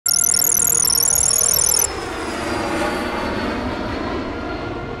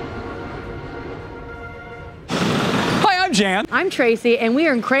Jan. I'm Tracy, and we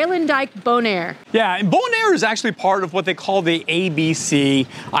are in Kralendijk, Bonaire. Yeah, and Bonaire is actually part of what they call the ABC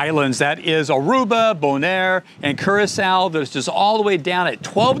Islands. That is Aruba, Bonaire, and Curacao. There's just all the way down at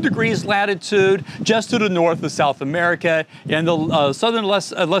 12 degrees latitude, just to the north of South America, and the southern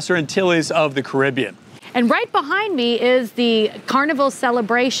Lesser Antilles of the Caribbean. And right behind me is the Carnival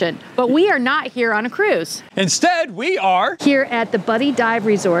celebration, but we are not here on a cruise. Instead, we are here at the Buddy Dive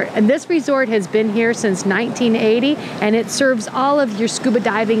Resort, and this resort has been here since 1980, and it serves all of your scuba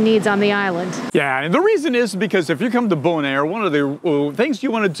diving needs on the island. Yeah, and the reason is because if you come to Bonaire, one of the things you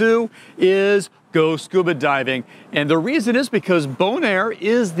want to do is go scuba diving. And the reason is because Bonaire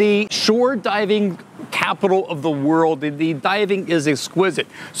is the shore diving capital of the world. The diving is exquisite.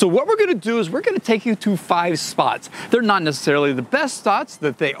 So what we're going to do is we're going to take you to 5 spots. They're not necessarily the best spots,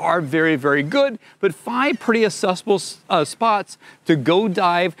 that they are very, very good, but 5 pretty accessible spots to go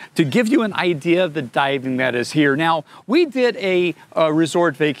dive, to give you an idea of the diving that is here. Now, we did a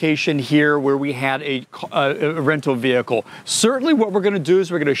resort vacation here where we had a rental vehicle. Certainly what we're going to do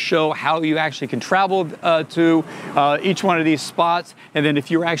is we're going to show how you actually can travel to each one of these spots, and then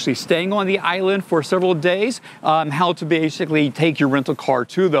if you're actually staying on the island for several days, how to basically take your rental car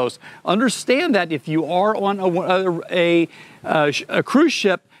to those. Understand that if you are on a cruise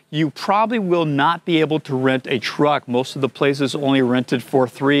ship, you probably will not be able to rent a truck. Most of the places only rented for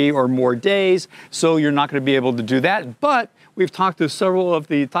 3 or more days, so you're not going to be able to do that. But we've talked to several of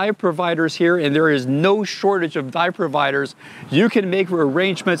the dive providers here, and there is no shortage of dive providers. You can make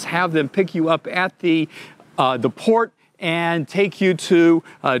arrangements, have them pick you up at the port, and take you to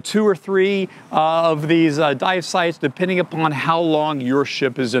 2 or 3 of these dive sites, depending upon how long your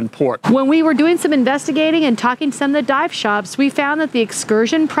ship is in port. When we were doing some investigating and talking to some of the dive shops, we found that the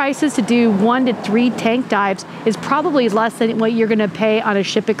excursion prices to do 1 to 3 tank dives is probably less than what you're going to pay on a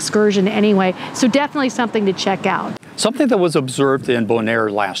ship excursion anyway. So definitely something to check out. Something that was observed in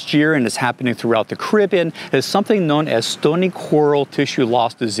Bonaire last year and is happening throughout the Caribbean is something known as stony coral tissue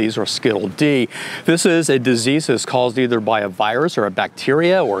loss disease, or SCTL-D. This is a disease that's caused either by a virus or a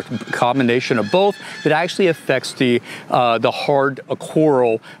bacteria or a combination of both that actually affects the hard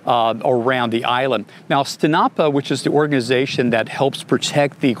coral around the island. Now, STNAPA, which is the organization that helps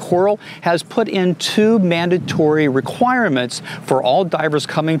protect the coral, has put in 2 mandatory requirements for all divers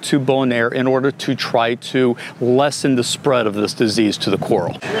coming to Bonaire in order to try to lessen the spread of this disease to the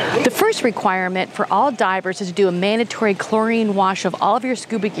coral. The first requirement for all divers is to do a mandatory chlorine wash of all of your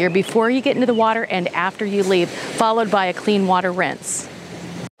scuba gear before you get into the water and after you leave, followed by a clean water rinse.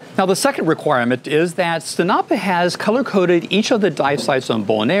 Now, the second requirement is that STNAPA has color-coded each of the dive sites on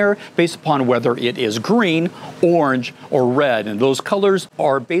Bonaire based upon whether it is green, orange, or red. And those colors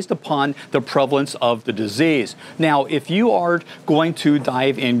are based upon the prevalence of the disease. Now, if you are going to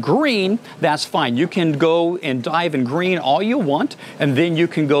dive in green, that's fine. You can go and dive in green all you want, and then you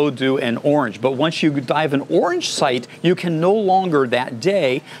can go do an orange. But once you dive an orange site, you can no longer that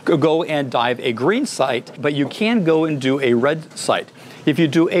day go and dive a green site, but you can go and do a red site. If you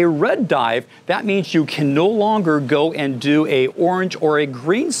do a red dive, that means you can no longer go and do a orange or a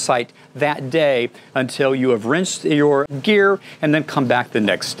green site that day until you have rinsed your gear and then come back the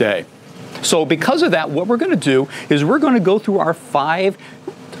next day. So because of that, what we're going to do is we're going to go through our 5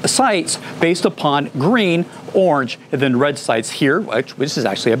 sites based upon green, orange, and then red sites here, which is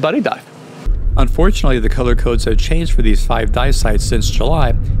actually a buddy dive. Unfortunately, the color codes have changed for these 5 dive sites since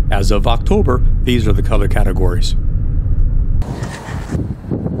July. As of October, these are the color categories.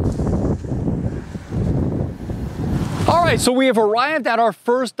 All right, so we have arrived at our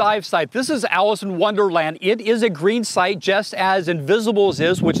first dive site. This is Alice in Wonderland. It is a green site, just as Invisibles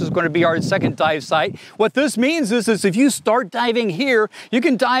is, which is going to be our second dive site. What this means is if you start diving here, you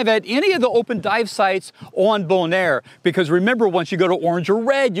can dive at any of the open dive sites on Bonaire. Because remember, once you go to orange or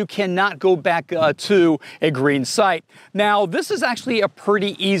red, you cannot go back to a green site. Now, this is actually a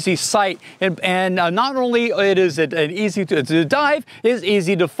pretty easy site. And not only is it easy to dive, it is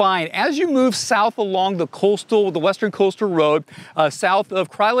easy to find. As you move south along the western coastal road south of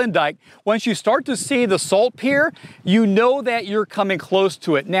Kralendijk, once you start to see the salt pier, you know that you're coming close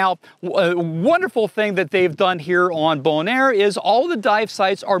to it. Now, a wonderful thing that they've done here on Bonaire is all the dive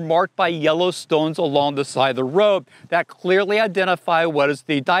sites are marked by yellow stones along the side of the road that clearly identify what is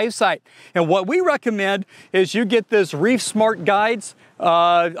the dive site. And what we recommend is you get this Reef Smart Guides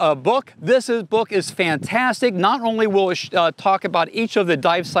book. This book is fantastic. Not only will it talk about each of the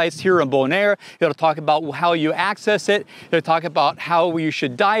dive sites here in Bonaire, it'll talk about how you access it, it'll talk about how you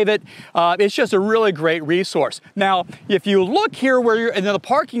should dive it. It's just a really great resource. Now, if you look here where you're in the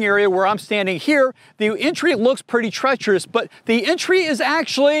parking area where I'm standing here, the entry looks pretty treacherous, but the entry is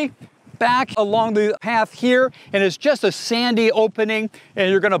actually back along the path here, and it's just a sandy opening, and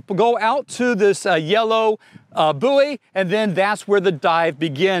you're gonna go out to this yellow buoy, and then that's where the dive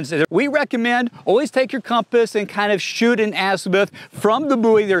begins. And we recommend always take your compass and kind of shoot an azimuth from the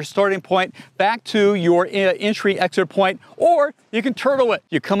buoy, their starting point, back to your entry exit point, or you can turtle it.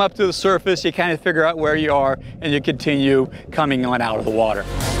 You come up to the surface, you kind of figure out where you are, and you continue coming on out of the water.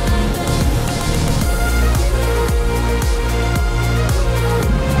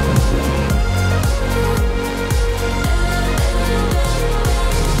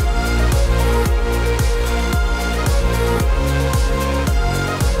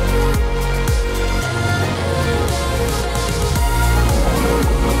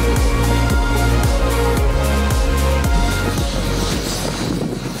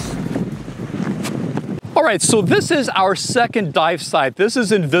 All right, so this is our second dive site. This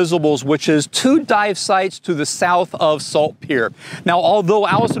is Invisibles, which is 2 dive sites to the south of Salt Pier. Now, although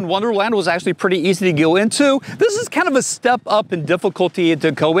Alice in Wonderland was actually pretty easy to go into, this is kind of a step up in difficulty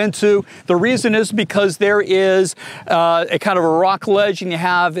to go into. The reason is because there is a kind of a rock ledge, and you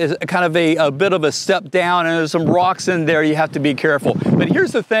have a kind of a bit of a step down, and there's some rocks in there. You have to be careful. But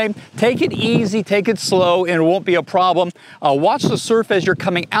here's the thing, take it easy, take it slow, and it won't be a problem. Watch the surf as you're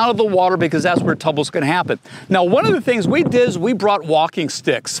coming out of the water, because that's where trouble's gonna happen. Now, one of the things we did is we brought walking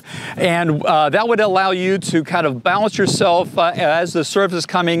sticks, and that would allow you to kind of balance yourself as the surf is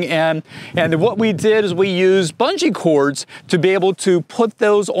coming in. And what we did is we used bungee cords to be able to put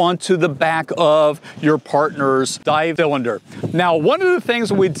those onto the back of your partner's dive cylinder. Now, one of the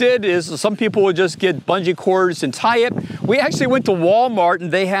things we did is some people would just get bungee cords and tie it. We actually went to Walmart,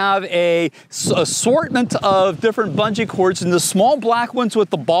 and they have a assortment of different bungee cords, and the small black ones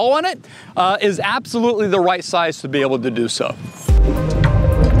with the ball on it is absolutely the right size to be able to do so.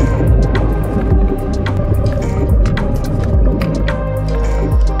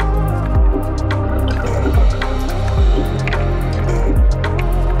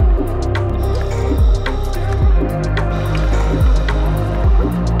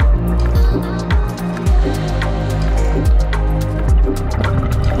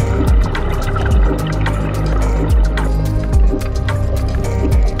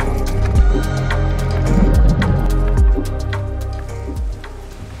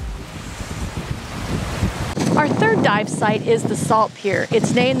 Our third dive site is the Salt Pier.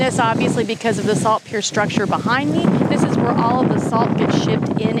 It's named this obviously because of the Salt Pier structure behind me. This is where all of the salt gets shipped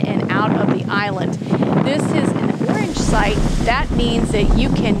in and out of the island. This is an orange site. That means that you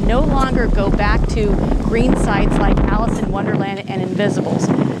can no longer go back to green sites like Alice in Wonderland and Invisibles.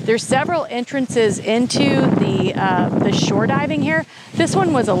 There's several entrances into the shore diving here. This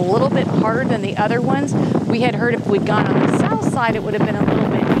one was a little bit harder than the other ones. We had heard if we'd gone on the south side, it would have been a little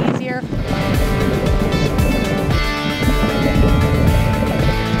bit easier.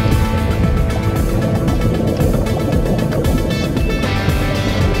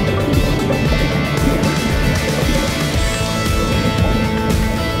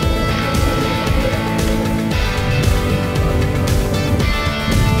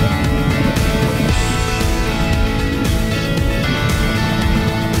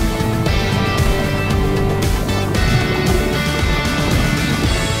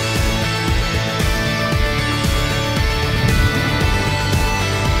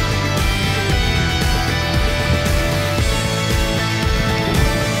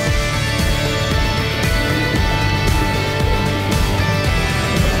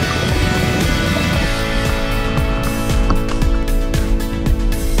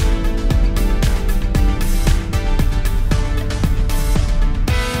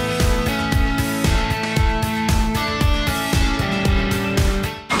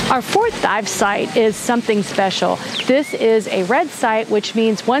 Our fourth dive site is something special. This is a red site, which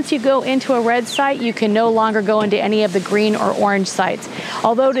means once you go into a red site, you can no longer go into any of the green or orange sites.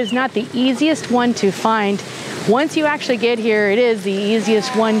 Although it is not the easiest one to find, once you actually get here, it is the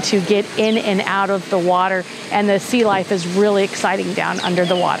easiest one to get in and out of the water, and the sea life is really exciting down under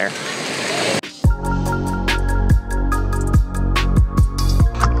the water.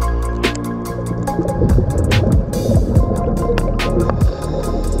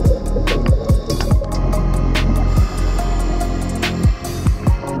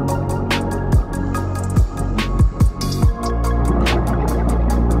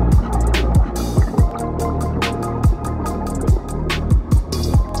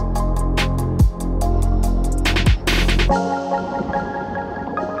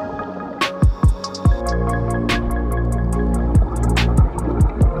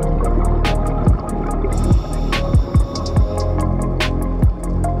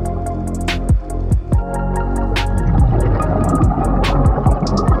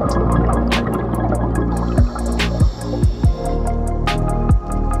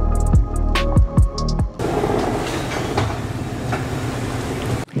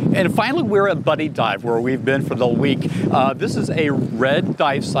 And finally, we're at Buddy Dive, where we've been for the week. This is a red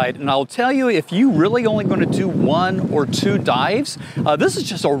dive site, and I'll tell you, if you really only going to do 1 or 2 dives, this is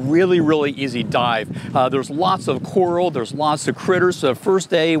just a really, really easy dive. There's lots of coral, there's lots of critters. So the first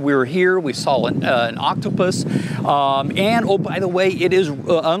day we were here, we saw an octopus. And oh, by the way, it is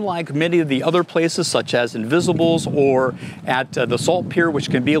unlike many of the other places, such as Invisibles or at the Salt Pier, which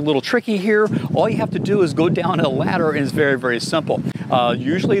can be a little tricky here. All you have to do is go down a ladder, and it's very, very simple.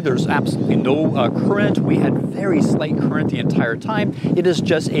 Usually there's absolutely no current. We had very slight current the entire time. It is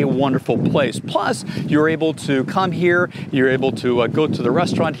just a wonderful place. Plus, you're able to come here, you're able to go to the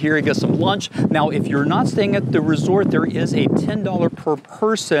restaurant here and get some lunch. Now, if you're not staying at the resort, there is a $10 per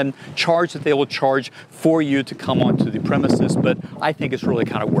person charge that they will charge for you to come onto the premises, but I think it's really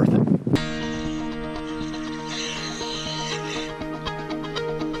kind of worth it.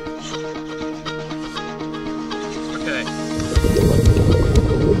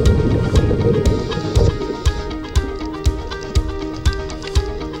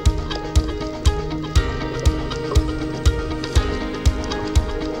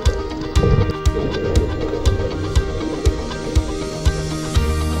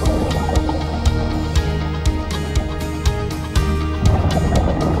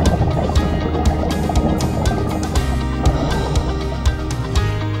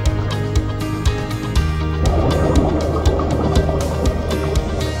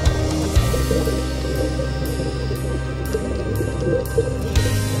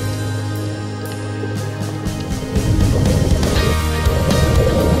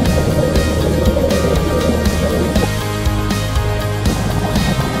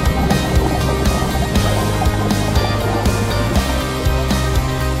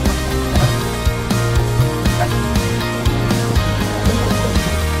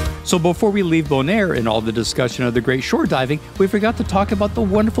 So before we leave Bonaire and all the discussion of the great shore diving, we forgot to talk about the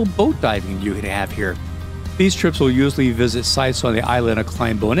wonderful boat diving you can have here. These trips will usually visit sites on the island of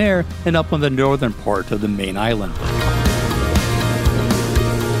Klein Bonaire and up on the northern part of the main island.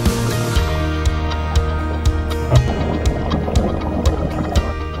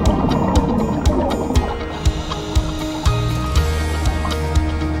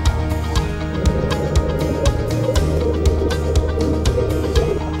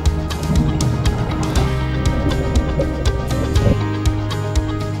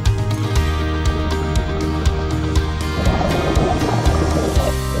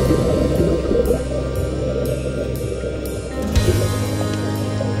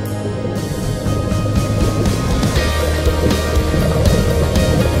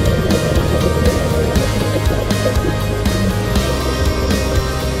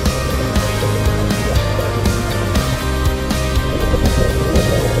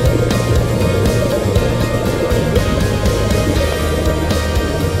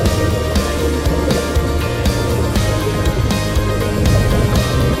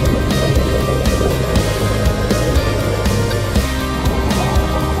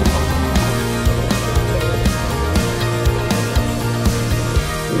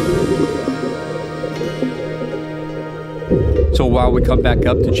 So while we come back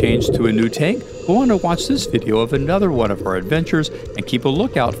up to change to a new tank, we'll want to watch this video of another one of our adventures and keep a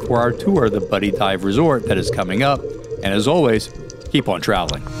lookout for our tour of the Buddy Dive Resort that is coming up. And as always, keep on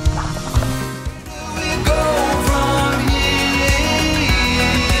traveling.